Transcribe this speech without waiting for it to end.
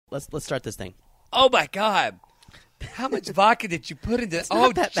let's start this thing. Oh my God! How much vodka did you put into?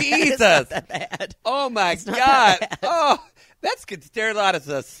 Oh that bad. Jesus! It's not that bad. Oh my It's not God! that bad. Oh, that's good. Sterilized as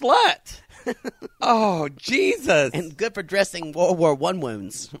a slut. Oh Jesus! And good for dressing World War I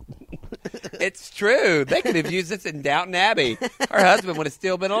wounds. It's true. They could have used this in Downton Abbey. Her husband would have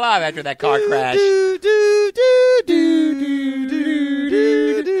still been alive after that car crash. We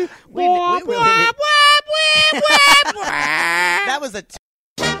really need- That was a.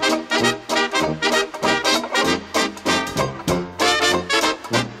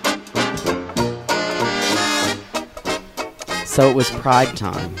 So it was Pride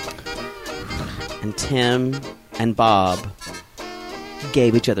time, and Tim and Bob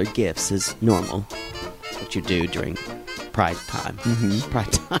gave each other gifts as normal, what you do during Pride time. Mm-hmm.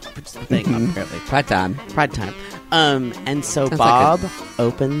 Pride time, which is the thing, apparently. Pride time. Pride time. And so Sounds Bob like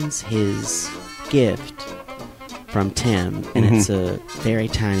opens his gift from Tim, and it's a very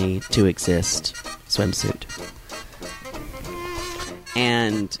tiny to exist swimsuit.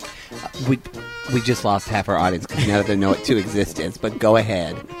 And We just lost half our audience because now that they know what to exist is. But go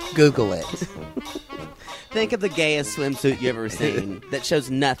ahead, Google it. think of the gayest swimsuit you've ever seen that shows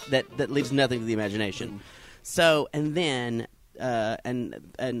that leaves nothing to the imagination. So, and then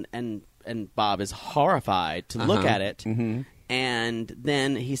and Bob is horrified to look at it, and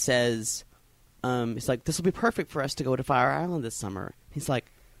then he says, he's like, "This will be perfect for us to go to Fire Island this summer." He's like,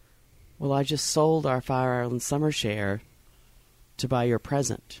 "Well, I just sold our Fire Island summer share to buy your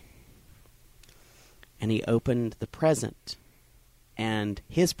present." And he opened the present, and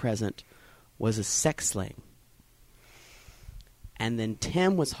his present was a sex sling. And then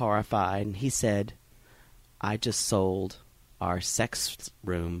Tim was horrified, and he said, "I just sold our sex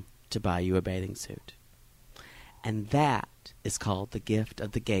room to buy you a bathing suit." And that is called the gift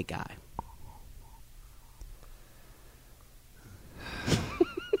of the gay guy.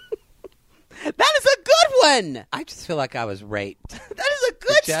 That is a good one! I just feel like I was raped. That is a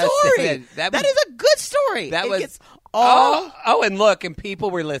good Just story! said- that That was- is a good story! That It was gets all... oh, and look, and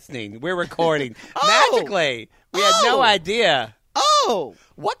people were listening. We're recording Oh! magically. We had no Oh! idea. Oh!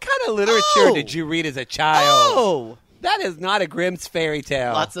 What kind of literature Oh! did you read as a child? Oh! That is not a Grimm's fairy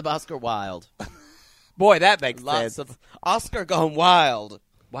tale. Lots of Oscar Wilde. Boy, that makes Lots sense. of Oscar gone wild.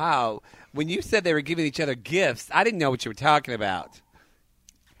 Wow. When you said they were giving each other gifts, I didn't know what you were talking about.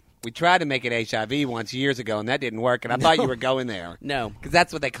 We tried to make it HIV once years ago, and that didn't work, and I thought you were going there. No. Because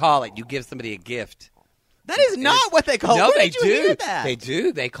that's what they call it. You give somebody a gift. That is not what they call it. No, Where they did you do. hear that? They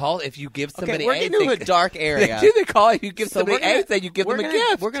do. They call it if you give somebody Okay, we're AIDS. getting into a dark area. They do. They call it if you give So somebody we're gonna- AIDS, then you give them a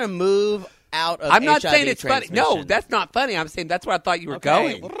gift. We're going to move out of I'm not HIV saying it's funny. No, transmission. that's not funny. I'm saying that's where I thought you were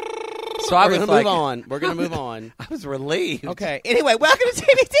Okay. going. So I We're was going to like, move on. We're going to move on. I was relieved. Okay. Anyway, welcome to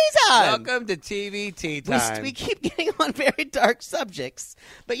TV Tea Time. Welcome to TV Tea Time. We keep getting on very dark subjects.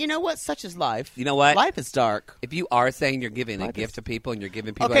 But you know what? Such is life. You know what? Life is dark. If you are saying you're giving a Life gift is- to people and you're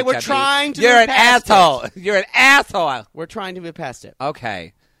giving people Okay, we're HIV, trying to You're move an past asshole. it. You're an asshole. We're trying to move past it.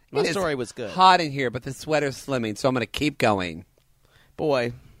 Okay. My It is story was good. hot in here, but the sweater's slimming, so I'm going to keep going.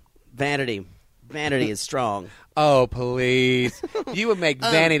 Boy, vanity. Vanity is strong. Oh, please. You would make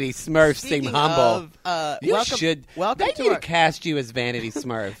Vanity Smurf seem Speaking humble. of, You welcome, should. Welcome They to need our... to cast you as Vanity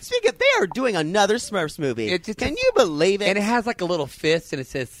Smurf. Speaking of, they are doing another Smurfs movie. It's just- Can you believe it? And it has like a little fist and it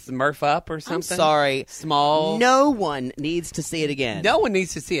says Smurf up or something. I'm sorry. Small. No one needs to see it again. No one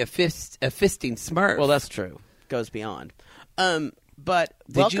needs to see a fisting Smurf. Well, that's true. Goes beyond. But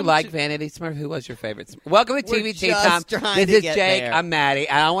Did you like Vanity Smurf? Who was your favorite? Welcome to We're TV Tea just Time. trying This to is get Jake. there. I'm Maddie.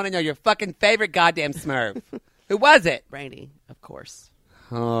 And I want to know your fucking favorite goddamn Smurf. Who was it? Brandy, of course.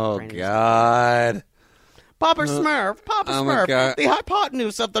 Oh, Brandy's God. Papa Smurf, Papa oh my Smurf, God. the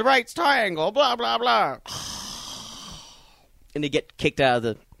hypotenuse of the right triangle, blah, blah, blah. And they get kicked out of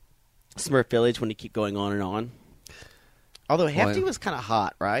the Smurf village when you keep going on and on. Although Hefty was kind of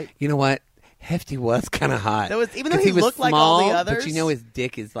hot, right? You know what? Hefty was kind of hot. That was, even though 'Cause he was looked like all the small, others. But you know his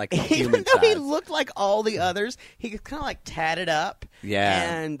dick is like a Even human though he size. looked like all the others, he was kind of like tatted up.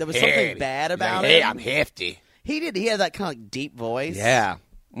 Yeah. And there was Hefty. something bad He's about like, him. Hey, I'm Hefty. He did. He had that kind of like deep voice. Yeah.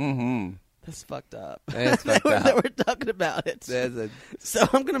 Mm-hmm. That's fucked up. That's fucked that up. we're talking about it. There's a- So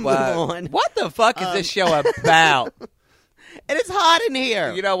I'm going to move Wow. on. What the fuck is this show about? And it's hot in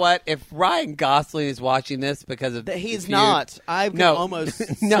here. You know what? If Ryan Gosling is watching this because of That he's Feud- not. I'm No. almost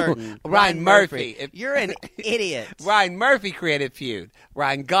No. certain. Ryan Murphy. If- You're an idiot. Ryan Murphy created Feud.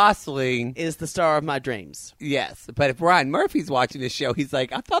 Ryan Gosling, Is the star of my dreams. yes. But if Ryan Murphy's watching this show, he's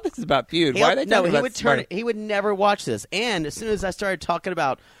like, I thought this was about Feud. Why are they No, talking he about would turn. Smurf? He would never watch this. And as soon as I started talking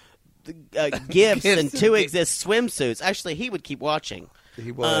about gifts Gifts and and to gi- exist swimsuits, actually, he would keep watching.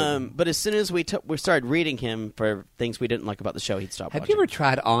 He would. But as soon as we started reading him for things we didn't like about the show, he'd stop Have watching. you ever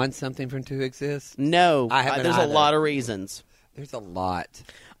tried on something for him to exist? No. I haven't There's either. a lot of reasons. There's a lot.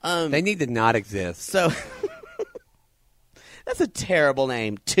 They need to not exist. So that's a terrible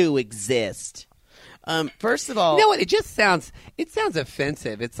name, To Exist. First of all, You know what? It sounds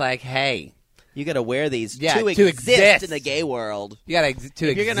offensive. It's like, hey, you got to wear these Yeah, to to exist exist. in the gay world. you got to If exist.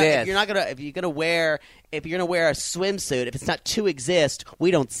 you're gonna wear a swimsuit, if it's not to exist,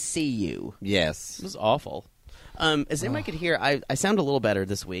 we don't see you. Yes. It was awful. As anybody could hear, I sound a little better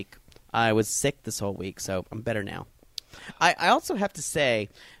this week. I was sick this whole week, so I'm better now. I also have to say,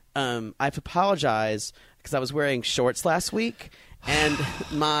 I have to apologize because I was wearing shorts last week, and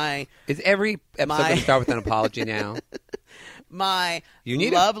my Is every episode going to start with an apology now? my You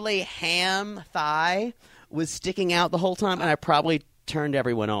need a- lovely ham thigh was sticking out the whole time, and I probably turned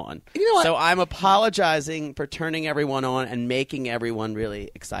everyone on. You know what? So I'm apologizing for turning everyone on and making everyone really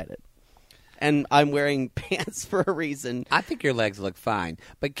excited. And I'm wearing pants for a reason. I think your legs look fine,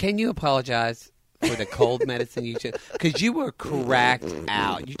 but can you apologize for the cold medicine you took? Because you were cracked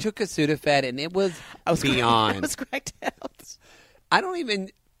out. You took a Sudafed, and it was beyond. I was cracked out. I don't even.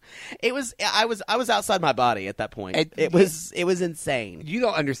 It was. I was outside my body at that point. It- It was insane. You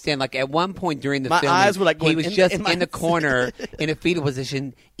don't understand. Like at one point during the My filming, eyes were, like, he going was in- just in my- in the corner in a fetal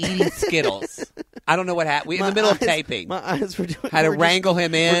position eating Skittles. I don't know what happened. We in the middle of taping. My eyes were doing. Had to were just- wrangle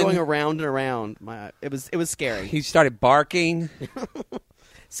him in. We're going around and around. It was scary. He started barking.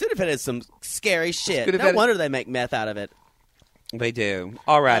 Sudafed is some scary shit. Sudafed- No wonder they make meth out of it. They do.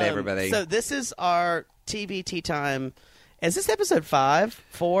 All right, everybody. So this is our TV tea time. Is this episode 5?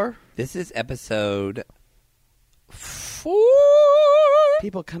 4? This is episode 4.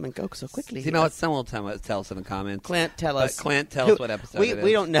 People come and go so quickly. You know what? Someone will tell us in the comments. Clint, tell us. Clint, tell us what episode it is.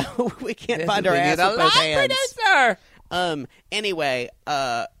 We don't know. We can't This find is- our we ass need a with both live hands. producer. Anyway,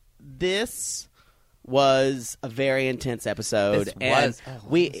 this was a very intense episode. This and was. Oh, I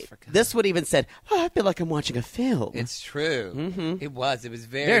almost forgot. this would even said, "Oh, I feel like I'm watching a film." It's true. Mm-hmm. It was. It was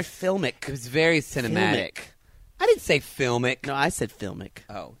very filmic. It was very cinematic. Filmic. I didn't say filmic. No, I said filmic.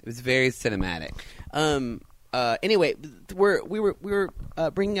 Oh, it was very cinematic. Anyway, we were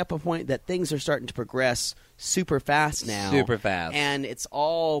bringing up a point that things are starting to progress super fast now. Super fast. And it's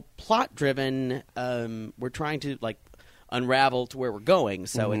all plot driven. We're trying to unravel to where we're going,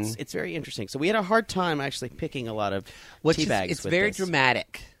 so Mm-hmm. it's very interesting. So we had a hard time actually picking a lot of Which tea is, bags. it's with very this.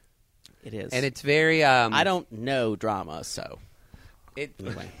 dramatic, It is, and it's very. I don't know drama, so It,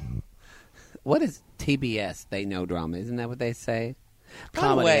 anyway. what is TBS? They know drama, isn't that what they say? By the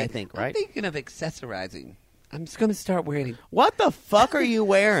Comedy, way, I think, right? I'm thinking of accessorizing. I'm just going to start wearing. What the fuck are you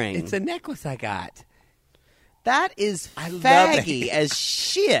wearing? It's a necklace I got. That is I love faggy it. as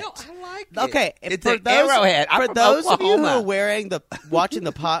shit. No, I like it. Okay, It's for an those, Arrowhead. I'm For from those of you who Oklahoma. are watching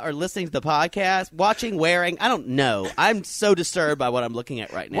the pod or listening to the podcast, wearing, I don't know. I'm so disturbed by what I'm looking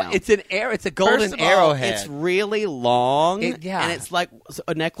at right now. Well, it's an arrow. It's a golden First of all, arrowhead. It's really long, Yeah. and it's like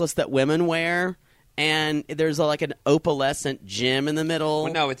a necklace that women wear. And there's like an opalescent gem in the middle.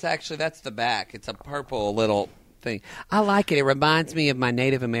 Well, no, it's actually that's the back. It's a purple little thing. I like it. It reminds me of my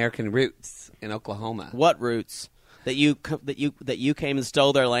Native American roots in Oklahoma. What roots? That you came and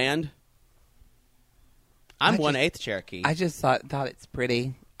stole their land? I'm 1/8 Cherokee. I just thought it's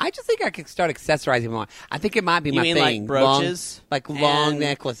pretty. I just think I could start accessorizing more. I think it might be You my mean thing. like brooches, long and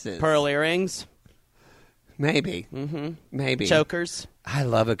necklaces, pearl earrings, maybe, maybe chokers. I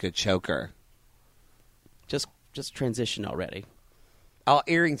love a good choker. Just transition already. All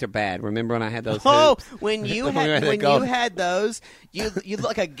earrings are bad. Remember when I had those? Oh, hoops? when you When we were had at when Gold- you had those, you look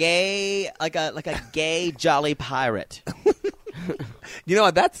like a gay jolly pirate. You know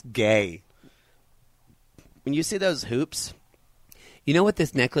what? That's gay. When you see those hoops, You know what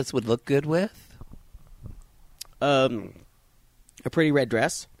this necklace would look good with? a pretty red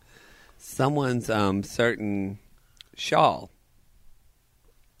dress. Someone's certain shawl.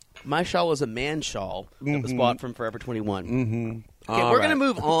 My shawl was a man shawl that was bought from Forever 21. Mm-hmm. Okay, we're gonna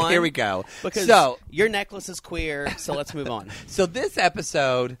move on. Here we go. Because So your necklace is queer, so let's move on. So this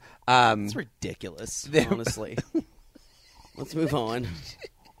episode, It's ridiculous, honestly. Let's move on.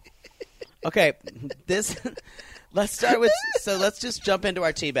 Okay, let's start with. So let's just jump into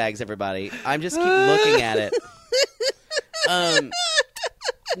our tea bags, everybody. I'm just keep looking at it.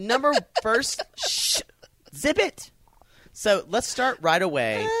 Zip it. So let's start right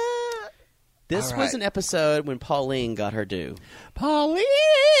away. This All was right. an episode when Pauline got her due. Pauline.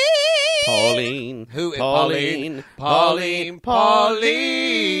 Pauline. Who is Pauline. Pauline?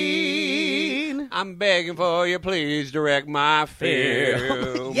 Pauline. Pauline. I'm begging for you, please direct my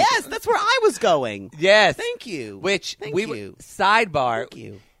film. Yes, that's where I was going. Yes. Thank you. Which Thank we you. sidebar. Thank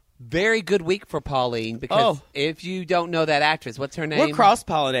you. Very good week for Pauline because if you don't know that actress, what's her name? We're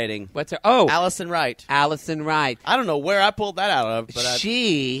cross-pollinating. What's her? Oh, Allison Wright. Allison Wright. I don't know where I pulled that out of, but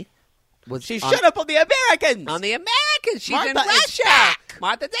She showed up on The Americans. on The Americans. She's in Martha is Russia. back.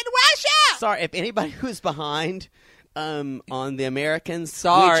 Martha's in Russia. Sorry, if anybody who's behind on The Americans,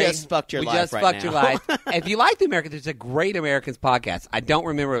 Sorry. we just fucked your we life just right fucked now. your life. If you like The Americans, there's a great Americans podcast. I don't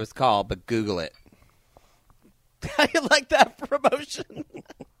remember what it was called, but Google it. How you like that promotion?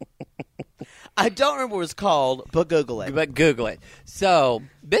 I don't remember what it was called, but Google it. But Google it. So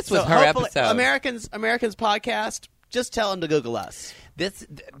this was her hopefully- episode. Americans podcast. Just tell them to Google us.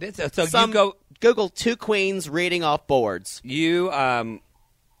 So you Google two queens reading off boards. you go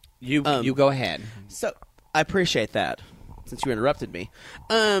ahead. So I appreciate that, since you interrupted me.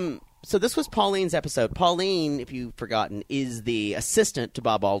 So this was Pauline's episode. Pauline, if you've forgotten, is the assistant to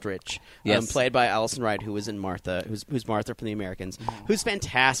Bob Aldrich, Yes. played by Allison Wright, who was in Martha, who's Martha from The Americans, who's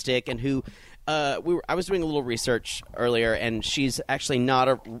fantastic, and who I was doing a little research earlier, and she's actually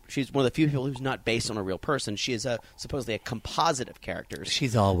she's one of the few people who's not based on a real person. She is supposedly a composite of characters.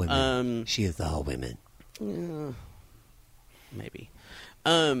 She's all women. She is all women. Maybe.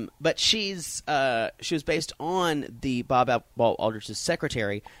 But she was based on the Bob Aldrich's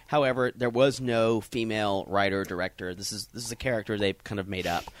secretary. However, there was no female writer director. This is a character they kind of made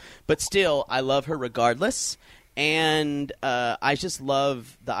up. But still, I love her regardless. And I just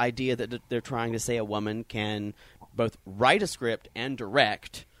love the idea that they're trying to say a woman can both write a script and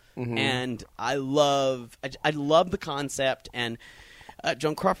direct. Mm-hmm. And I love the concept. And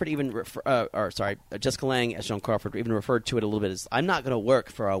Joan Crawford Jessica Lange as Joan Crawford even referred to it a little bit as, I'm not going to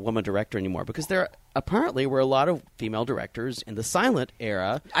work for a woman director anymore, because there apparently were a lot of female directors in the silent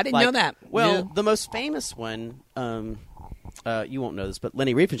era. I didn't know that. Well, Yeah. the most famous one, you won't know this, but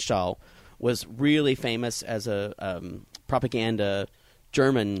Leni Riefenstahl was really famous as a propaganda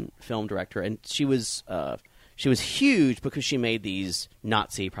German film director, and she was huge because she made these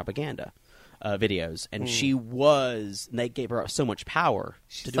Nazi propaganda videos, and they gave her so much power.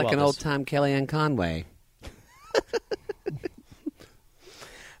 She's to do like all an this. old-time Kellyanne Conway.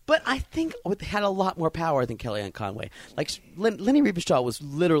 But I think it had a lot more power than Kellyanne Conway. Like Leni Riefenstahl was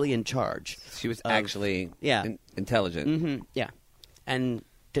literally in charge. She was actually intelligent. Mm-hmm, yeah, and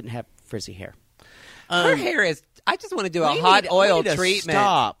didn't have frizzy hair. Her hair is... I just want to do a We hot need- oil we need to treatment.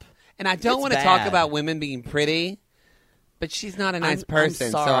 Stop. And I don't It's want to talk bad. about women being pretty, but she's not a nice I'm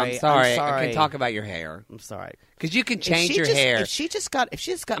person, sorry. so I'm sorry. I'm I sorry. can talk about your hair. I'm sorry. Because you can If change she your just- hair. If she just got,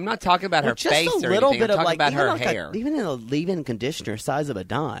 I'm not talking about her just face a or little anything. bit I'm of talking about even her like hair. even in a leave-in conditioner size of a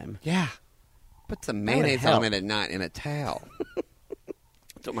dime. Yeah. Put some would mayonnaise help. on it at night in a towel.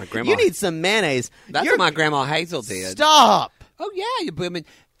 That's what my grandma... You need some mayonnaise. That's what my grandma Hazel did. Stop. Oh, yeah. You women...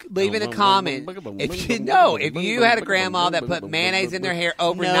 Leave in a comment if you had a grandma that put mayonnaise in their hair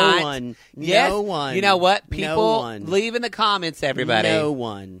overnight. No one. Yes. No one. You know what? No People, one. leave in the comments, everybody. No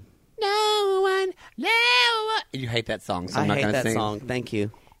one. No one. No one. You hate that song, so I'm I not hate going to that sing. song. Thank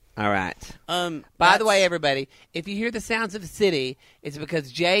you. All right. By the way, everybody, if you hear the sounds of the city, it's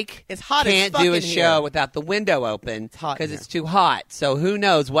because Jake It's hot as can't fuck do a in show here. without the window open hot in because here. it's too hot. So who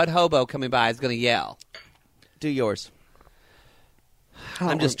knows what hobo coming by is going to yell. Do yours.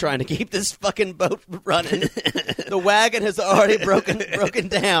 I'm just trying to keep this fucking boat running. The wagon has already broken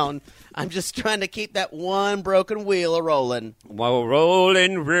down. I'm just trying to keep that one broken wheel a rolling. While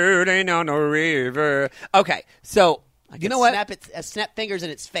rolling on a river. Okay, so you know what? Snap fingers in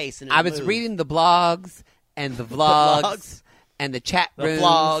its face. And I was reading the blogs and the vlogs blogs. and the chat The rooms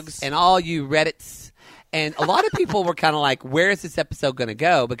vlogs. and all you Reddits, and a lot of people were kind of like, "Where is this episode going to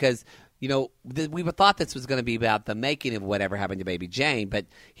go?" Because we thought this was going to be about the making of whatever happened to Baby Jane, but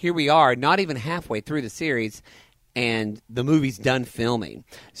here we are, not even halfway through the series, and the movie's done filming.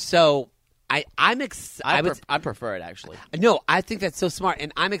 So I'm excited. I prefer it, actually. No, I think that's so smart,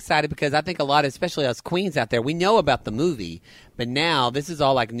 and I'm excited because I think a lot, especially us queens out there, we know about the movie, but now this is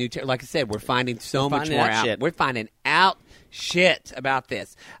all like new. Like I said, we're finding so much finding more out out. shit. We're finding out shit about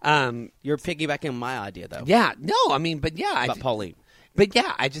this. You're piggybacking my idea, though. Yeah, no, I mean, but yeah, About Pauline. But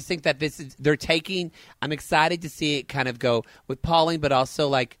yeah, I just think that they're taking. I'm excited to see it kind of go with Pauline, but also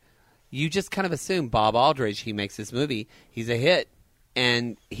like you just kind of assume Bob Aldrich. He makes this movie, he's a hit.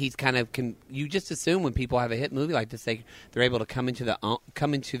 And he's kind of you just assume when people have a hit movie like this, they're able to come into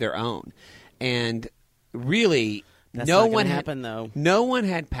their own, and really, That's no not one gonna had happen, though. No one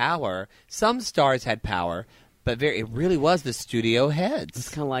had power. Some stars had power, but it really was the studio heads. It's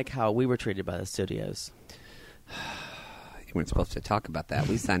kind of like how we were treated by the studios. You weren't supposed to talk about that.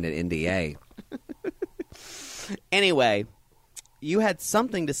 We signed an NDA. Anyway, you had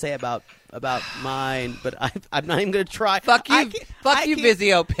something to say about mine, but I'm not even going to try. Fuck you,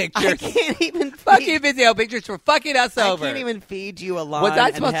 Vizio Pictures. I can't even. Fuck you, Vizio Pictures, for fucking us over. I can't even feed you a line. Was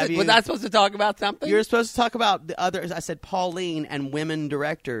I supposed to talk about something? You're supposed to talk about the others. I said Pauline and women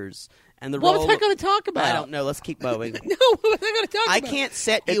directors and the What role. was I going to talk about? I don't know. Let's keep moving. No, what was I going to talk about? I can't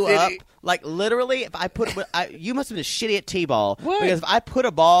set you up. Like, literally, if I put... you must have been shitty at T-ball. What? Because if I put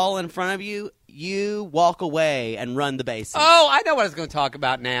a ball in front of you, you walk away and run the bases. Oh, I know what I was going to talk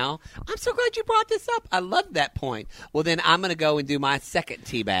about now. I'm so glad you brought this up. I love that point. Well, then I'm going to go and do my second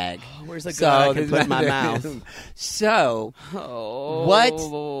tea bag. Oh, where's the gun I can put in my mouth? So, why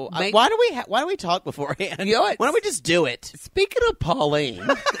do we talk beforehand? You know what? Why don't we just do it? Speaking of Pauline,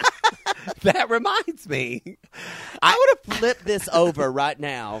 that reminds me. I would have flipped this over right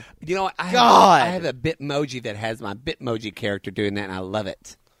now. You know what? I God. have a Bitmoji that has my Bitmoji character doing that, and I love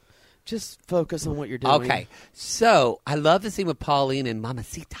it. Just focus on what you're doing. Okay, so I love the scene with Pauline and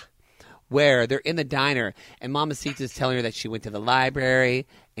Mamacita, where they're in the diner, and Mamacita's telling her that she went to the library,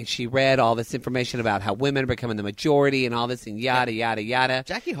 and she read all this information about how women are becoming the majority and all this, and yada, yada, yada.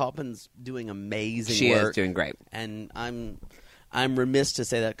 Jackie Hoffman's doing amazing She work. is doing great. And I'm remiss to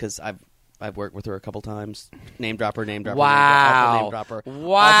say that because I've worked with her a couple times. Name dropper. Wow. Awful name dropper.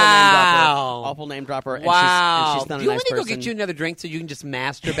 Wow. Awful name dropper. And Wow. she's not Do a you nice want me to go person. get you another drink so you can just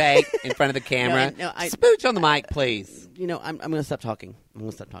masturbate in front of the camera? No, Spooch on the mic, please. You know, I'm going to stop talking.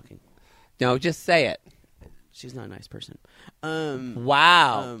 No, just say it. She's not a nice person.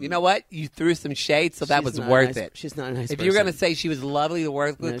 Wow. You know what? You threw some shade, so that she's was not worth nice- it. She's not a nice person. If you're going to say she was lovely to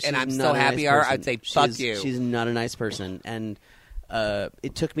work with, No, and I'm she's so not a happy nice her, person. I'd say, fuck you. She's not a nice person. And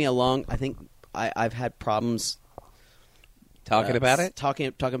it took me I think I've had problems Talking about it? talking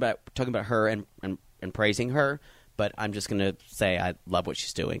about her and praising her, but I'm just going to say I love what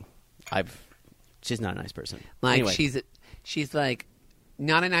she's doing. She's not a nice person. Like, anyway, she's like,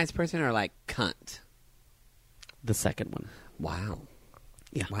 not a nice person, or like, cunt. the second one. Wow.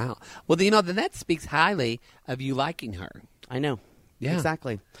 Yeah. Wow. Well, then that speaks highly of you liking her. I know. Yeah.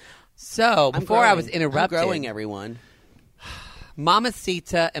 Exactly. So, before I was I'm interrupted, growing, everyone.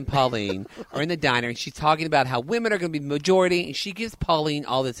 Mamacita and Pauline are in the diner, and she's talking about how women are going to be the majority, and she gives Pauline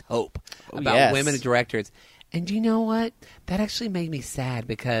all this hope about yes. women directors. And you know what? That actually made me sad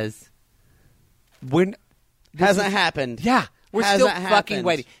because Hasn't happened. Yeah. We're Hasn't still happened. fucking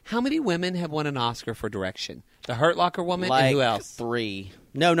waiting. How many women have won an Oscar for direction? The Hurt Locker woman, Like and who else? 3.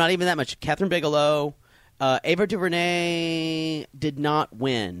 No, not even that much. Catherine Bigelow. Ava DuVernay did not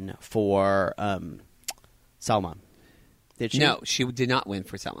win for Salma. Did she? No, she did not win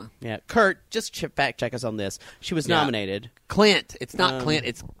for Selma. Yeah. Kurt, just fact check us on this. She was nominated. Clint. It's not Clint.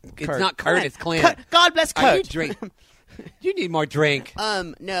 It's Kurt. not Kurt. It's Clint. God bless Are you Kurt. drink? You need more drink.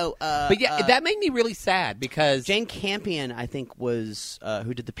 No. But yeah, that made me really sad because Jane Campion, I think, was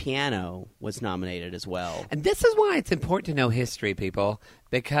who did the piano, was nominated as well. And this is why it's important to know history, people,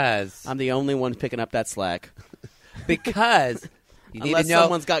 because I'm the only one picking up that slack. you need Unless to know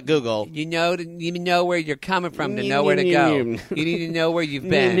someone's got Google. you need to know where you're coming from to know where to go. You need to know where you've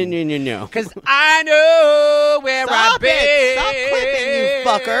been. No. Because I know where Stop I've been. it.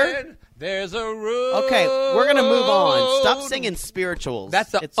 Stop clipping, you fucker. There's a road. Okay, we're going to move on. Stop singing spirituals. That's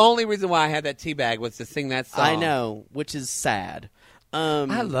the It's- only reason why I had that tea bag was to sing that song. I know, which is sad.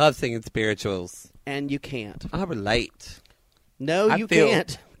 I love singing spirituals. And you can't. I relate. No, I you feel-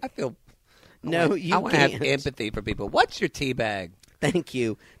 can't. I feel. No, you I want to have can't. empathy for people. What's your tea bag? Thank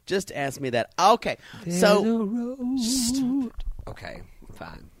you. Just ask me that. Okay, so Okay,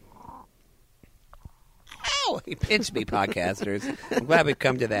 fine. Ow! He pinched me, podcasters. I'm glad we've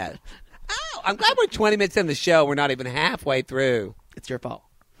come to that. Ow! I'm glad we're 20 minutes in the show. We're not even halfway through. it's your fault.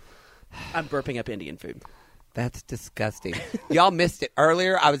 I'm burping up Indian food. That's disgusting. Y'all missed it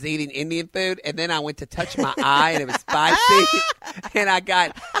earlier. I was eating Indian food, and then I went to touch my eye, and it was spicy,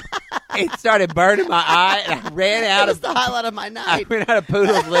 and it started burning my eye, and I ran out That was of the highlight of my I night. ran out of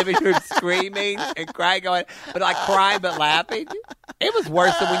Poodle's living room screaming and crying, but crying but laughing. It was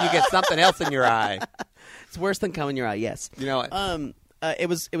worse than when you get something else in your eye. It's worse than cum in your eye. Yes. You know what? It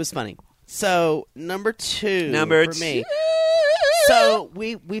was funny. So number two for me. two. So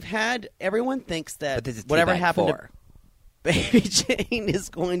we've had everyone thinks that But this is whatever Teabag happened 4. to Baby Jane is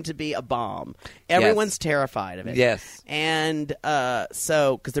going to be a bomb. Everyone's terrified of it. Yes. And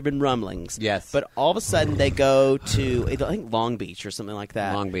so because there've been rumblings. Yes. But all of a sudden they go to I think Long Beach or something like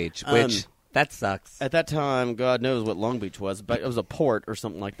that. Long Beach, which that sucks. At that time, God knows what Long Beach was, but it was a port or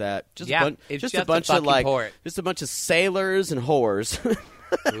something like that. It's just just a bunch a of fucking port. just a bunch of sailors and whores.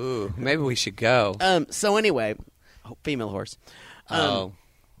 Ooh, maybe we should go. So anyway, female horse. Well,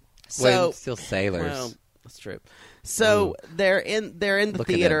 So still sailors. well, That's true. So they're in the Look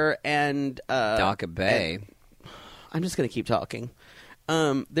at theater, and Dock of Bay. I'm just going to keep talking.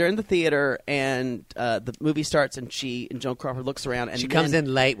 They're in the theater, and the movie starts, and Joan Crawford looks around, and She comes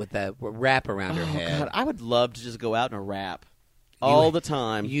in late with a wrap around her Oh head. God, I would love to just go out in a wrap all the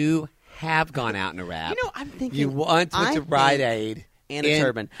time. You have gone out in a wrap. You know, I'm thinking You once went to Rite Aid in a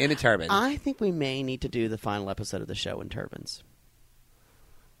turban. In a turban. I think we may need to do the final episode of the show in turbans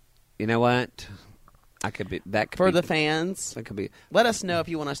You know what? That could be for the fans. That could be Let us know if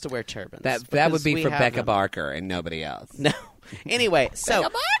you want us to wear turbans. that would be because for we have Becca them. Barker and nobody else. No. Anyway, so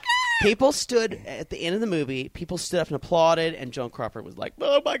Becca Barker! people stood at the end of the movie. People stood up and applauded, and Joan Crawford was like,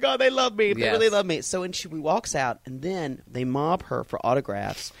 "Oh my God, they love me! They Yes. really love me!" So when she walks out, and then they mob her for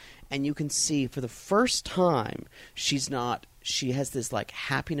autographs, and you can see for the first time she's not. She has this like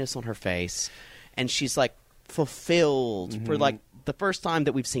happiness on her face, and she's like fulfilled for like the first time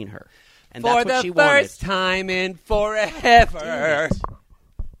that we've seen her, and For that's what the she wanted. first time in forever.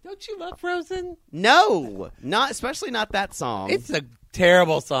 Don't you love Frozen? No, especially not that song. It's a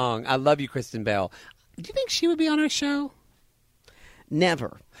terrible song. I love you, Kristen Bell. Do you think she would be on our show?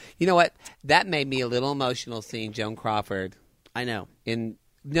 Never. You know what? That made me a little emotional seeing Joan Crawford I know.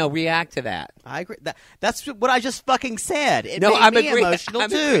 react to that. I agree. That's what I just fucking said. It No, made I'm me agreeing. emotional I'm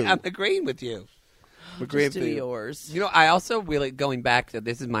too. I'm agreeing with you. I'm agreeing Just do with you. yours. You know, I also really going back to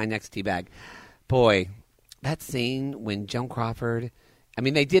this is my next teabag. Boy, that scene when Joan Crawford. I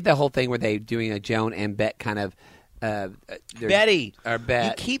mean, they did the whole thing where they doing a Joan and Bet kind of. Betty. Or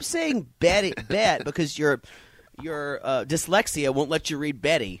Bet. You keep saying Bet because your dyslexia won't let you read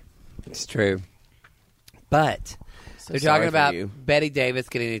Betty. It's true, but So they're sorry talking for about you. Betty Davis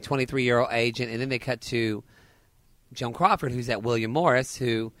getting a 23-year-old agent, and then they cut to Joan Crawford, who's at William Morris,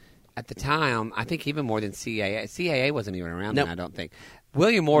 who at the time I think even more than CAA. CAA wasn't even around Nope. then. I don't think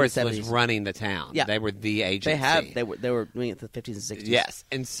William Morris was 70s. running the town. Yeah. They were the agency. They were doing it in the 50s and 60s. Yes,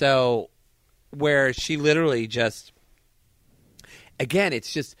 and so where she literally just. Again,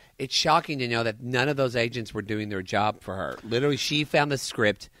 it's shocking to know that none of those agents were doing their job for her. Literally, she found the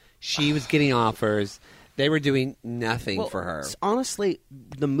script. She was getting offers. They were doing nothing for her. Honestly,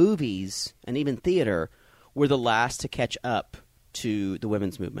 the movies and even theater were the last to catch up to the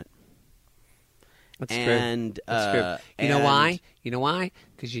women's movement. That's and, true. That's true. You know why? You know why?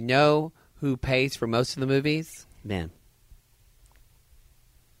 Because you know who pays for most of the movies? Man.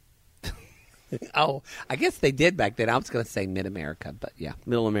 Oh, I guess they did back then. I was going to say Mid-America, but yeah.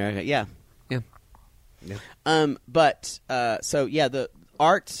 Middle America, yeah. Yeah. So yeah, the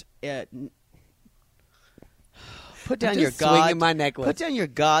art. Put down I'm your just swinging my necklace. Put down your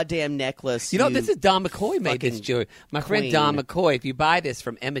goddamn necklace. You know, this is Don McCoy made this fucking jewelry. My friend queen. Don McCoy, if you buy this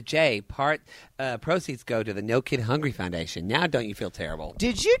from Emma J, proceeds go to the No Kid Hungry Foundation. Now don't you feel terrible?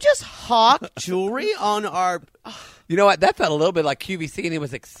 Did you just hawk jewelry on our? You know what? That felt a little bit like QVC, and it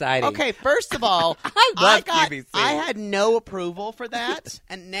was exciting. Okay, first of all, I love QVC. I had no approval for that,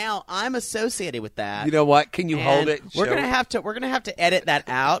 and now I'm associated with that. You know what? Can you hold And it? We're Show gonna have to. We're gonna have to edit that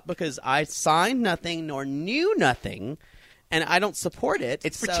out because I signed nothing nor knew nothing, and I don't support it.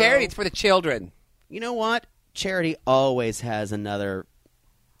 It's for So, charity. It's for the children. You know what? Charity always has another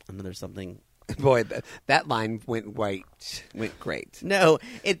something. Boy, that line went great. No,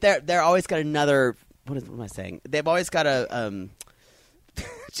 they're always got another. What am I saying? They've always got a.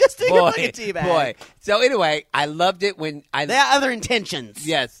 Just take Boy, a fucking teabag. boy. So anyway, I loved it when I. They have other intentions.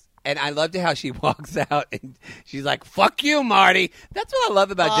 Yes. And I loved how she walks out and she's like, "Fuck you, Marty." That's what I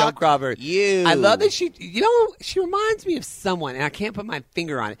love about Joan Fuck Crawford. you. I love that she reminds me of someone, and I can't put my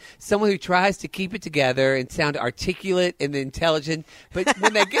finger on it. Someone who tries to keep it together and sound articulate and intelligent, but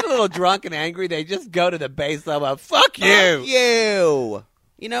when they get a little drunk and angry, they just go to the base level of, "Fuck you." Fuck you.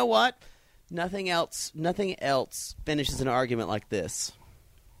 You know what? Nothing else finishes an argument like this.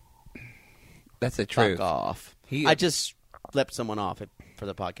 That's the truth. Fuck off. He- I just flipped someone off for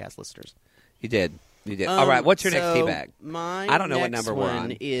the podcast listeners. You did. All right. What's your next so teabag? My I don't know what next number we're one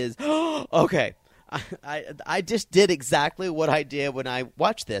on. is okay. I just did exactly what I did when I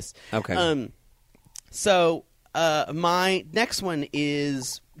watched this. Okay. So my next one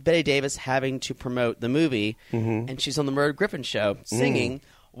is Betty Davis having to promote the movie, and she's on the Merv Griffin show singing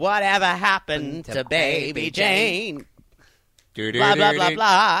 "Whatever Happened to Baby Jane." Blah blah blah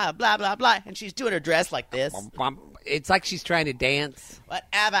blah blah blah blah, and she's doing her dress like this. It's like she's trying to dance.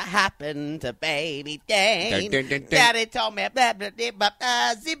 Whatever happened to Baby Jane? Dun, dun, dun, dun. Daddy told me blah blah blah blah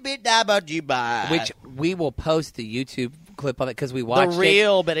zibby-dabba-dee-bye. Which we will post the YouTube clip of it because we watched the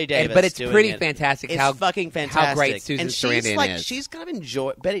real Betty it. Davis, But it's doing pretty it. fantastic. It's how fucking fantastic. How great Susan and she's Sarandon like, is. she's kind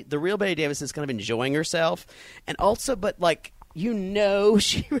of the real Betty Davis is kind of enjoying herself, and also, but like you know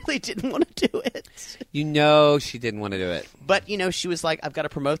she really didn't want to do it. You know she didn't want to do it. But, you know, she was like, I've got to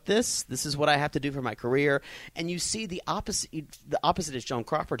promote this. This is what I have to do for my career. And you see the opposite. The opposite is Joan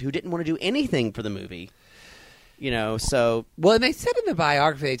Crawford, who didn't want to do anything for the movie. You know, so... Well, and they said in the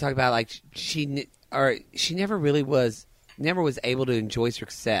biography, they talk about, like, she never really was... Never was able to enjoy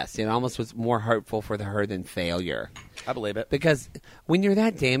success. It almost was more hurtful for her than failure. I believe it. Because when you're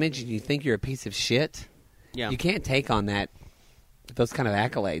that damaged and you think you're a piece of shit, Yeah. you can't take on those kind of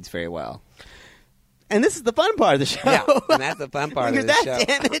accolades very well. And this is the fun part of the show. Yeah, and that's the fun part when of the you're show.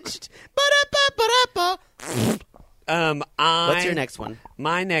 that damaged. Ba-da-ba-ba-da-ba. What's your next one?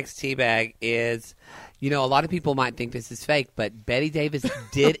 My next teabag is, you know, a lot of people might think this is fake, but Betty Davis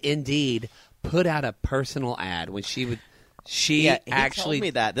did indeed put out a personal ad when she would. She actually told me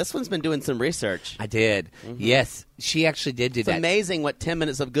that. This one's been doing some research. I did. Mm-hmm. Yes, she actually did do it's that. It's amazing what 10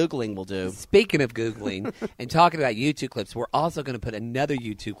 minutes of Googling will do. Speaking of Googling and talking about YouTube clips, we're also going to put another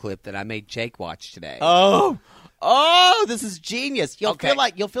YouTube clip that I made Jake watch today. Oh, this is genius. You'll Okay. feel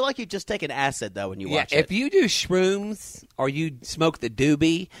like you just taken acid though when you watch it. If you do shrooms or you smoke the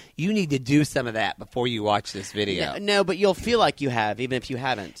doobie, you need to do some of that before you watch this video. No, but you'll feel like you have, even if you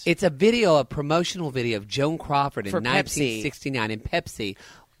haven't. It's a promotional video of Joan Crawford in For 1969 in Pepsi,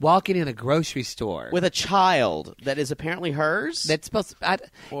 walking in a grocery store With a child that is apparently hers. that's supposed to.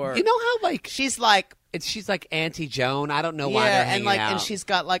 Or- you know how like she's like, she's like Auntie Joan. I don't know why they're hanging out. and she's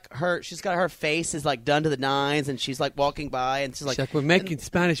got her face is like done to the nines, and she's like walking by, and she's like, we're making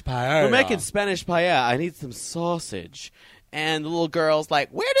Spanish paella. we're making Spanish paella. I need some sausage. And the little girl's like,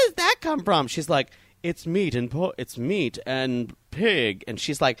 where does that come from? She's like, it's meat and pig. And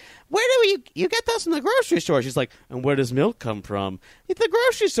she's like, where do you get those from the grocery store? She's like, and where does milk come from? It's the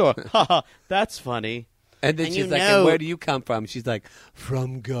grocery store. Ha, that's funny. And then And she's you like, know- and where do you come from? She's like,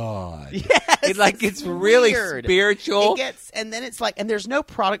 from God. Yes, It's really weird. spiritual. And then it's like, and there's no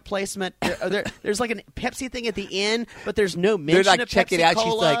product placement. There's like a Pepsi thing at the end, but there's no mention They're like, of check it Pepsi out.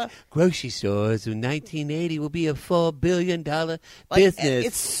 Cola. She's like, grocery stores in 1980 will be a $4 billion Like, business.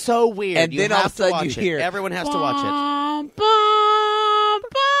 It's so weird. And You then have all of a sudden to watch you it. hear, Everyone has to watch it. Bum, bum,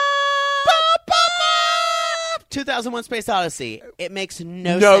 bum. 2001: Space Odyssey. It makes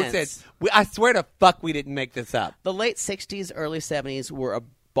no sense. I swear to fuck we didn't make this up. The late 60s, early 70s were a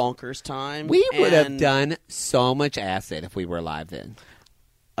bonkers time. We would have and, done so much acid if we were alive then.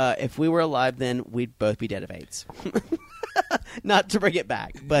 If we were alive then, we'd both be dead of AIDS. Not to bring it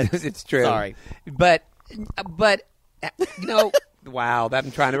back, but It's true. Sorry. But you know, wow,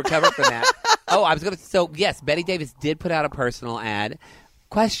 I'm trying to recover from that. So yes, Betty Davis did put out a personal ad.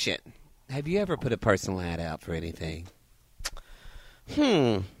 Question: have you ever put a personal ad out for anything?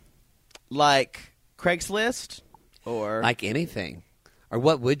 Like Craigslist or Like anything? Or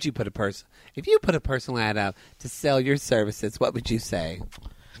what would you put if you put a personal ad out to sell your services, what would you say?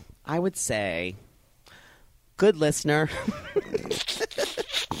 I would say, good listener.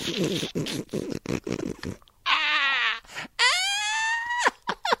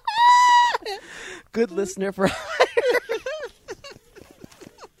 Good listener for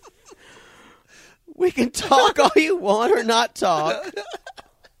We can talk all you want or not talk.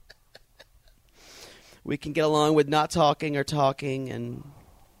 We can get along with not talking or talking, and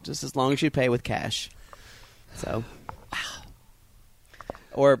just as long as you pay with cash. So,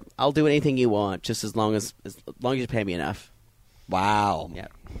 or I'll do anything you want, just as long as you pay me enough. Wow. Yeah.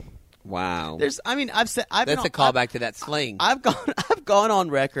 Wow. That's That's a callback to that sling. I've gone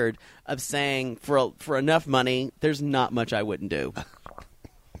on record of saying for enough money, there's not much I wouldn't do.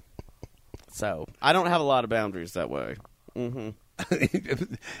 So I don't have a lot of boundaries that way. Mm-hmm.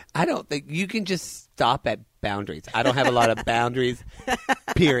 I don't think you can just stop at boundaries. I don't have a lot of boundaries,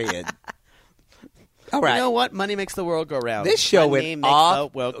 period. All right. You know what? Money makes the world go round. This show Money went makes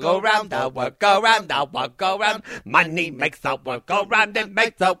off. the world Go round, the world go round, the world go round. Money makes the world go round, it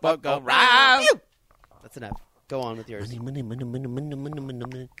makes the world go round. Phew! That's enough. Go on with yours. Money. Would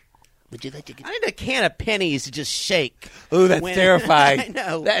you like to get... I need a can of pennies to just shake. Ooh, that's when- terrifying. I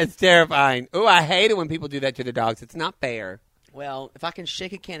know. That is terrifying. Ooh, I hate it when people do that to their dogs. It's not fair. Well, if I can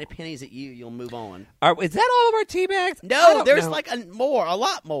shake a can of pennies at you, you'll move on. Is that all of our tea bags? I No, don't there's know. like a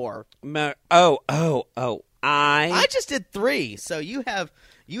lot more. I I just did 3, so you have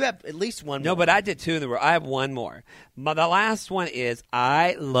at least one. No, more. but I did 2 in the row. I have one more. But the last one is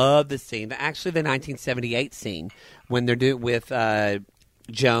I love the scene. Actually, the 1978 scene when they're doing with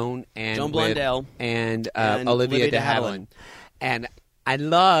Joan Blundell and and Olivia de de Havilland. Havilland. And I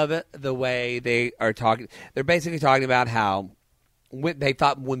love the way they are talking. They're basically talking about how they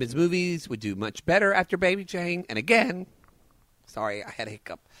thought women's movies would do much better after Baby Jane. And again, sorry, I had a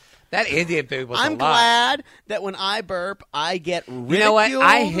hiccup. That Indian food was I'm a lot. glad that when I burp, I get ridiculed. You know what?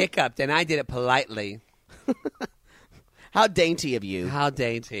 I hiccuped, and I did it politely. How dainty of you. How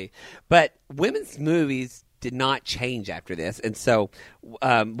dainty. But women's movies did not change after this, and so,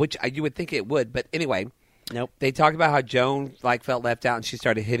 which you would think it would. But anyway, Nope. they talked about how Joan felt left out, and she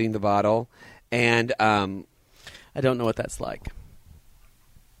started hitting the bottle. And I don't know what that's like.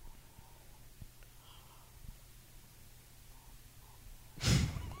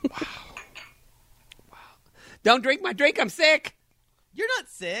 Wow. Don't drink my drink. I'm sick. You're not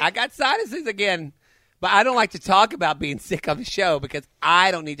sick. I got sinuses again. But I don't like to talk about being sick on the show because I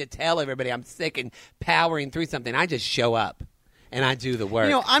don't need to tell everybody I'm sick and powering through something. I just show up and I do the work.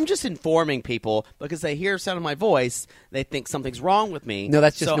 You know, I'm just informing people because they hear the sound of my voice, they think something's wrong with me. No,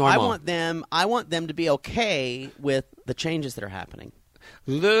 that's just so normal. I want them to be okay with the changes that are happening.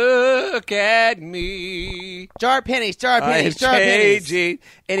 Look at me. Jar of pennies, jar of pennies, I'm jar of pennies. changing.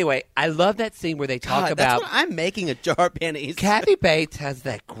 Anyway, I love that scene where they talk God, about. that's what I'm making a jar of pennies. Kathy Bates has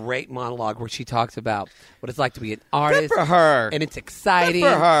that great monologue where she talks about what it's like to be an artist. Good for her. And it's exciting.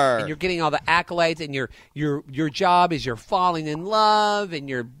 Good for her. And you're getting all the accolades, and your job is you're falling in love, and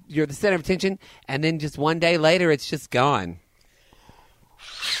you're the center of attention. And then just one day later, it's just gone.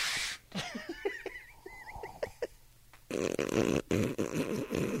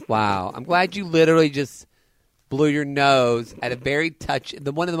 Wow. I'm glad you literally just blew your nose at a very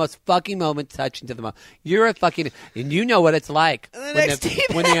one of the most fucking moments touching to the moment. You're a fucking, and you know what it's like when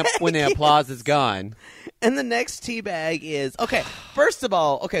the applause is gone. And the next teabag is, okay, first of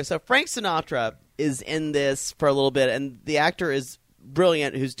all, so Frank Sinatra is in this for a little bit, and the actor is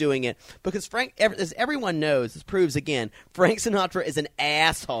brilliant who's doing it because Frank, as everyone knows, this proves again, Frank Sinatra is an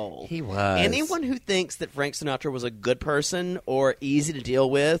asshole. He was. Anyone who thinks that Frank Sinatra was a good person or easy to deal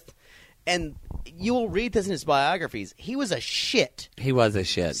with, and you will read this in his biographies, he was a shit. He was a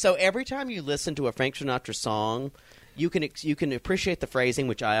shit. So every time you listen to a Frank Sinatra song, you can appreciate the phrasing,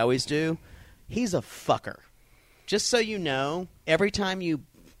 which I always do. He's a fucker. Just so you know, every time you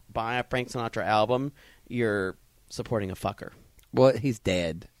buy a Frank Sinatra album, you're supporting a fucker. Well, he's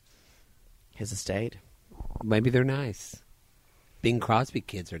dead. His estate. Maybe they're nice. Bing Crosby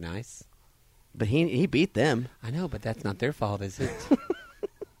kids are nice. But he beat them. I know, but that's not their fault, is it?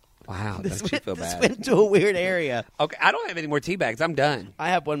 Wow, don't you feel This bad? went to a weird area. Okay, I don't have any more tea bags. I'm done. I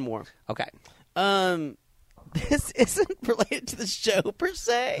have one more. Okay. This isn't related to the show per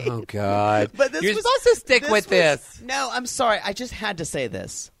se. Oh, God. But this You're was, supposed to stick with this. No, I'm sorry. I just had to say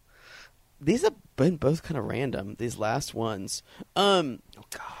this. These have been both kind of random, these last ones. Oh,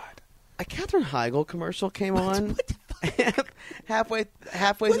 God. A Katherine Heigl commercial came on. What the fuck? halfway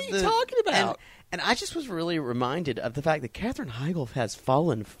What are you talking about? And I just was really reminded of the fact that Katherine Heigl has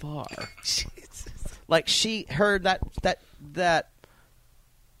fallen far. Jesus. Like, she heard that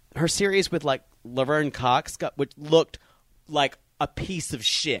her series with, like, Laverne Cox which looked like a piece of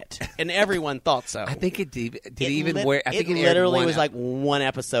shit, and everyone thought so. I think it It literally was like one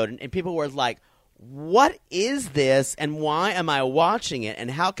episode, and people were like, "What is this? And why am I watching it?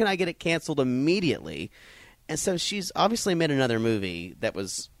 And how can I get it canceled immediately?" And so she's obviously made another movie that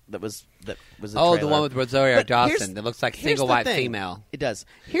was a the trailer. one with Rosario But Dawson that looks like here's single the white thing. female. It does.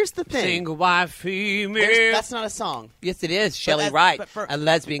 Here's the thing. Single white female. That's not a song. Yes, it is. Shelley that's- Wright, but for- a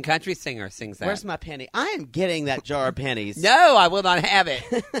lesbian country singer, sings that. Where's my penny? I am getting that jar of pennies. No, I will not have it.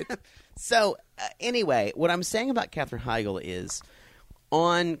 So, anyway, what I'm saying about Katherine Heigl is,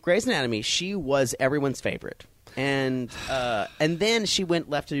 on Grey's Anatomy, she was everyone's favorite. And then she went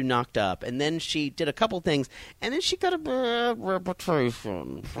left to do Knocked Up, and then she did a couple things, and then she got a bad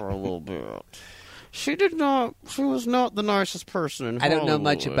reputation for a little bit. She was not the nicest person in I don't know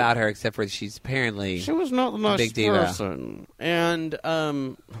much Hollywood. about her except for she's apparently She was not the big nicest diva. person. And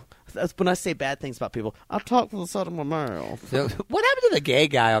that's when I say bad things about people, I talk from the side of my mouth. So, what happened to the gay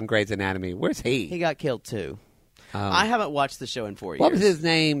guy on Grey's Anatomy? Where's He he? got killed, too. Oh. I haven't watched the show in 4 years. What was his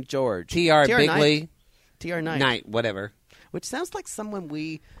name? George. T.R. T.R. Bigley? T.R. Knight. Knight, whatever. Which sounds like someone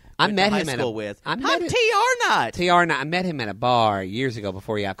we I went met to high him at school a- with. I met Hi, him- T.R. Knight. T.R. Knight. I met him at a bar years ago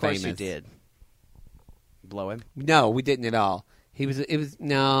before he got Of course famous. you did. Blow him. No, we didn't at all. It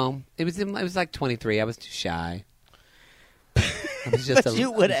was like 23. I was too shy. I was just But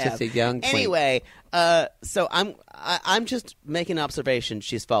you would have. just a young twink. Anyway, so I'm just making an observation.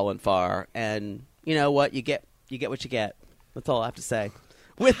 She's fallen far, and you know what? You get what you get. That's all I have to say.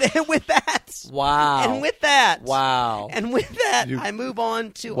 With that, Wow. and with that, Wow. and with that, I move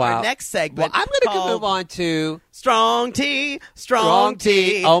on to Wow. our next segment. Well, I'm going to called move on to Strong Tea, Strong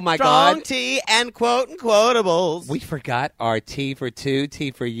tea. Oh, my strong God. tea, and quote and quotables. we forgot our T for two, T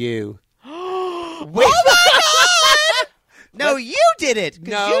for you. Oh my God! No, you did it.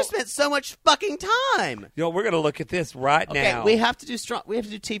 Because No. you spent so much fucking time. We're going to look at this right Okay, now. we have to do strong. We have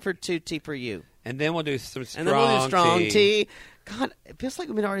to do T for two, T for you, And then we'll do some strong and then we'll do strong tea. T. God, it feels like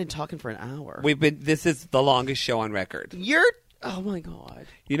we've been already talking for an hour. This is the longest show on record. Oh my God.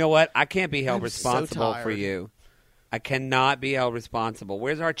 You know what? I can't be held I'm responsible so for tired. you. I cannot be held responsible.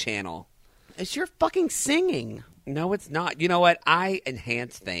 Where's our channel? It's your fucking singing. No, it's not. You know what? I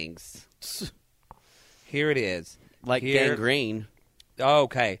enhance things. Here it is. Like Here. gangrene.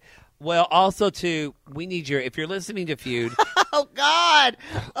 Okay. Well, also, too, we need if you're listening to Feud, Oh God!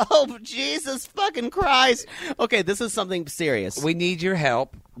 Oh Jesus fucking Christ! Okay, this is something serious. we need your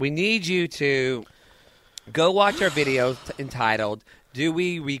help. We need you to go watch our video entitled, Do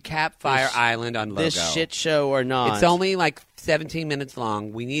We Recap Fire Island on Logo? This shit show or not? It's only like 17 minutes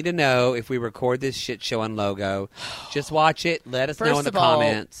long. We need to know if we record this shit show on Logo. Just watch it. Let us know in First the of all,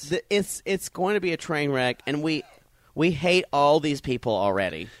 comments. it's going to be a train wreck, and we hate all these people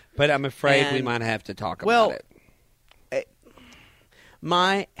already. But I'm afraid we And- might have to talk well, about it.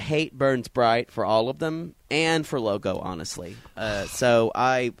 My hate burns bright for all of them and for Logo, honestly. So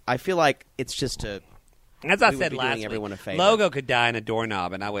I feel like it's just a As I we would said be last doing everyone week, a favor. Logo could die in a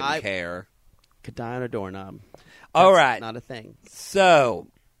doorknob, and I wouldn't care. could die on a doorknob. All That's right. not a thing. So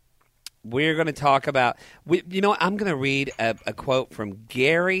we're going to talk about. I'm going to read a quote from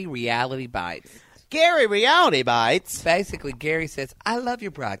Gary Reality Bites. Gary Reality Bites. Basically, Gary says, "I love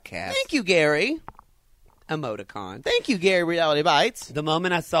your broadcast." Thank you, Gary. Emoticon. Thank you, Gary Reality Bites. The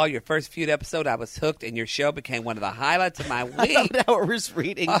moment I saw your first Feud episode, I was hooked, and your show became one of the highlights of my I week. love how we're just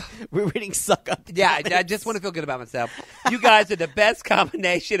reading. We're reading suck up. Yeah, I just want to feel good about myself. You guys are the best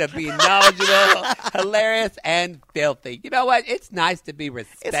combination of being knowledgeable, hilarious, and filthy. You know what? It's nice to be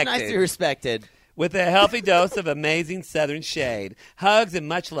respected. It's nice to be respected. With a healthy dose of amazing Southern shade. Hugs and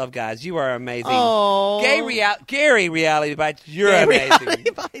much love, guys. You are amazing. Oh, Gary Reality Bites, you're Gary amazing. Reality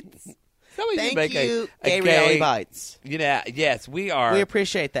Bites. Somebody should Thank make you, a Gary gay- Reality Bites. Yes, we are. We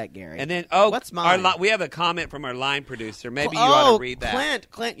appreciate that, Gary. And then, what's mine? we have a comment from our line producer. Maybe you ought to read that.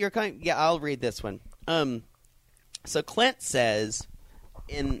 Clint, you're kind. Yeah, I'll read this one. So Clint says,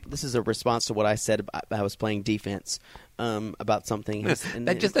 this is a response to what I said about I was playing defense about something.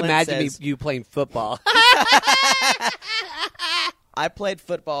 That just Clint imagine says, you playing football. I played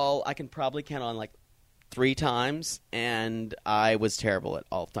football. I can probably count on like 3 times, and I was terrible at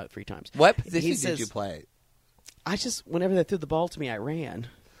all 3 times. What He position says, did you play? I just, whenever they threw the ball to me, I ran.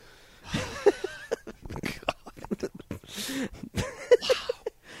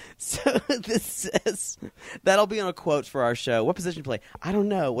 So this says, that'll be on a quote for our show. What position you play? I don't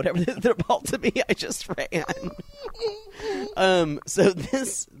know. Whatever they threw the ball to me, I just ran. So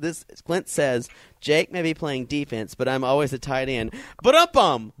this Clint says, Jake may be playing defense, but I'm always a tight end.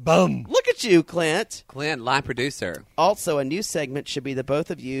 Bum. Look at you, Clint. Clint, line producer. Also, a new segment should be the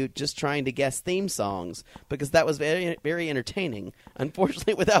both of you just trying to guess theme songs, because that was very, very entertaining.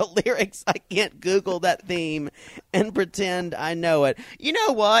 Unfortunately, without lyrics, I can't Google that theme and pretend I know it. You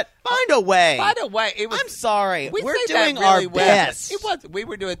know what? Find a way. By the way, it was. I'm sorry. We We're say that doing really our well. best. It was. We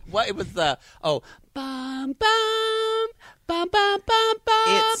were doing. What? It was the. Bum bum bum bum bum bum.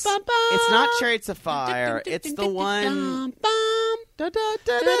 It's not Chariots of Fire. It's the one.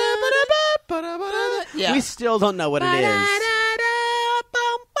 Yeah. We still don't know what it is.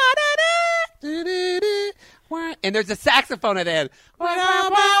 And there's a saxophone at the end.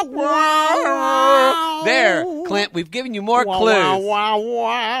 There, Clint, we've given you more clues.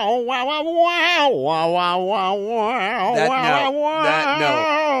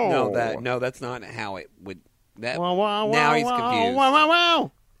 No, that's not how it would. Now he's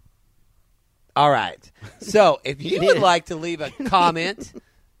confused. All right. So, if you would like to leave a comment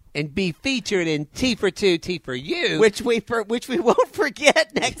and be featured in T for Two, T for You, Which we won't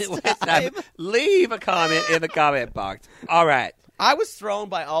forget next time. leave a comment in the comment box. All right. I was thrown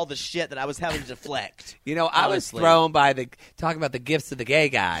by all the shit that I was having to deflect. You know, I was Honestly. thrown by talking about the gifts of the gay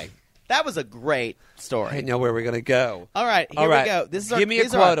guy. That was a great I story. didn't know where we're going to go. All right, here All right. we go. This is our, Give me a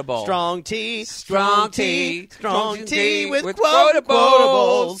these are our quotable. Strong tea, Strong tea, strong tea with quotables.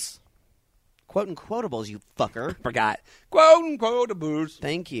 quotables. Quoting quotables, you fucker. Forgot. Quote and quotables.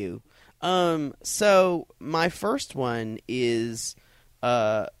 Thank you. So my first one is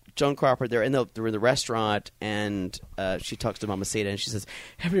Joan Crawford. They're in the restaurant, and she talks to Mamacita, and she says,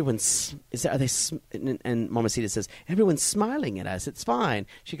 "Everyone's and Mamacita says, "Everyone's smiling at us. It's fine."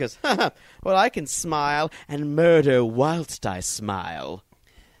 She goes, "Well, I can smile and murder whilst I smile."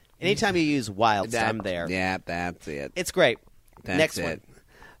 Anytime you use whilst, I'm there. Yeah, that's it. It's great. That's Next it. one.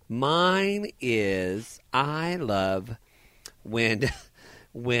 Mine is I love when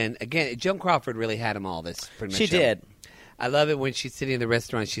again Joan Crawford really had them all this pretty much. She did. I love it when she's sitting in the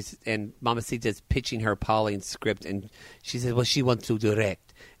restaurant. And Mamacita's pitching her Pauline's script, and she says, "Well, she wants to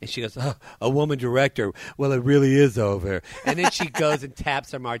direct." And she goes, "Oh, a woman director? Well, it really is over." And then she goes and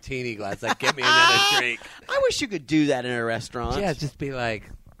taps her martini glass, like, "Get me another drink." I wish you could do that in a restaurant. Yeah, just be like.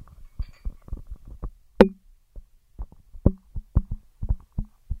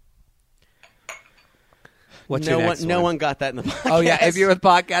 What's your next No one? one got that in the podcast. Oh yeah, if you're with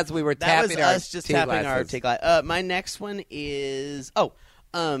podcasts, we were that tapping was our us just tea tapping our glasses. tea glass. My next one is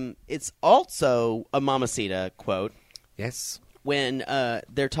it's also a Mamacita quote Yes. when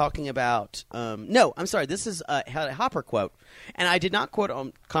they're talking about no, I'm sorry, this is a Hedda Hopper quote, and I did not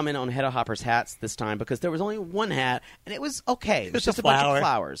comment on Hedda Hopper's hats this time because there was only one hat and it was okay. It was just a bunch of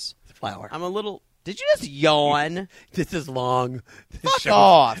flowers. It's a flower. I'm a little. Did you just yawn? This is long. Fuck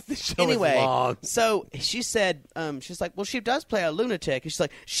off. This show Anyway, is long. so she said, she's like, well, she does play a lunatic. And she's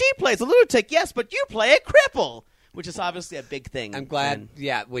like, she plays a lunatic, yes, but you play a cripple, which is obviously a big thing. I'm glad.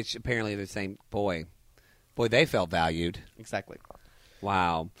 Yeah, which apparently they're saying, boy, they felt valued. Exactly.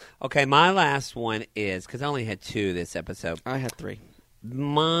 Wow. Okay, my last one is, because I only had 2 this episode. I had 3.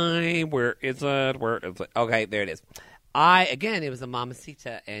 Where is it? Okay, there it is. Again, it was a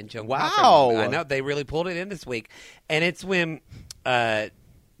Mamacita and Joan Wow. Crawford. I know, they really pulled it in this week. And it's when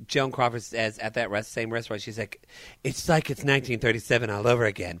Joan Crawford says at that same restaurant, she's like, it's 1937 all over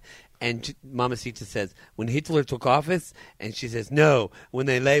again. And Mamacita says, when Hitler took office? And she says, no, when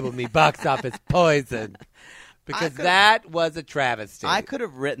they labeled me box office poison. Because that was a travesty. I could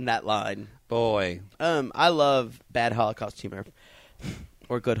have written that line. Boy. I love bad Holocaust humor.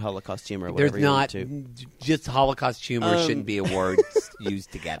 Or good Holocaust humor, whatever There's you not want to. just Holocaust humor shouldn't be a word used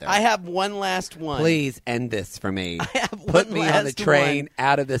together. I have one last one. Please end this for me. I have Put one me on the last train one.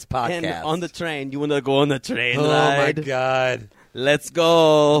 out of this podcast. And on the train. You want to go on the train oh ride? my God! Let's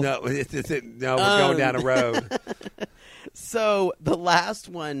go. No, no, we're going down a road. So the last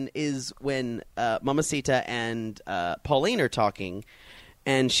one is when Mamacita and Pauline are talking,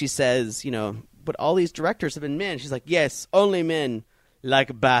 and she says, but all these directors have been men. She's like, yes, only men.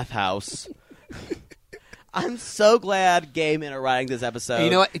 Like Bathhouse. I'm so glad gay men are writing this episode. You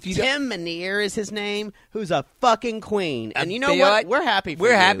know what? If you Tim Minear is his name, who's a fucking queen. And you know you what? know what? We're happy for We're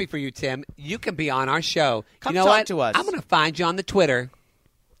you. happy for you, Tim. You can be on our show. Come you know talk what? to us. I'm going to find you on the Twitter.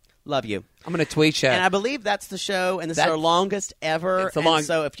 Love you. I'm going to tweet you. And I believe that's the show, and this is our longest ever. It's the long- And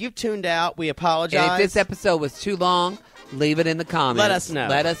so if you've tuned out, we apologize. And if this episode was too long, leave it in the comments. Let us know.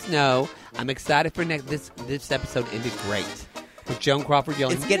 Let us know. I'm excited for this episode ended great. With Joan Crawford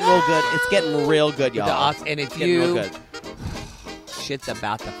yelling. It's getting real good. It's getting real good, y'all. And if It's getting real good. shit's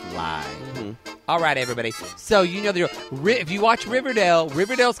about to fly. Mm-hmm. All right, everybody. So you know if you watch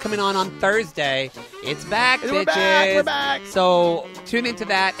Riverdale's coming on Thursday. It's back, We're bitches. back. We're back. So tune into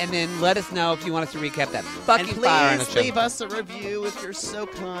that, and then let us know if you want us to recap that fucking And fire on the please show. leave us a review if you're so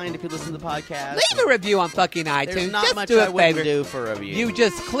kind, if you listen to the podcast. Leave a review on fucking iTunes. There's not just much do I a wouldn't favor. do for a review. You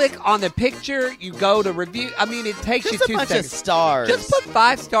just click on the picture. You go to review. I mean, it takes just you a 2 bunch seconds. of stars. Just put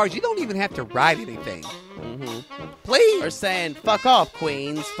 5 stars. You don't even have to write anything. Mm-hmm. Please. Or saying, fuck off,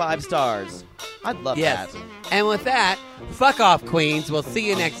 Queens, 5 stars. I'd love Yes. that. And with that, fuck off, Queens. We'll see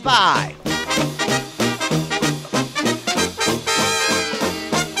you next Bye. time.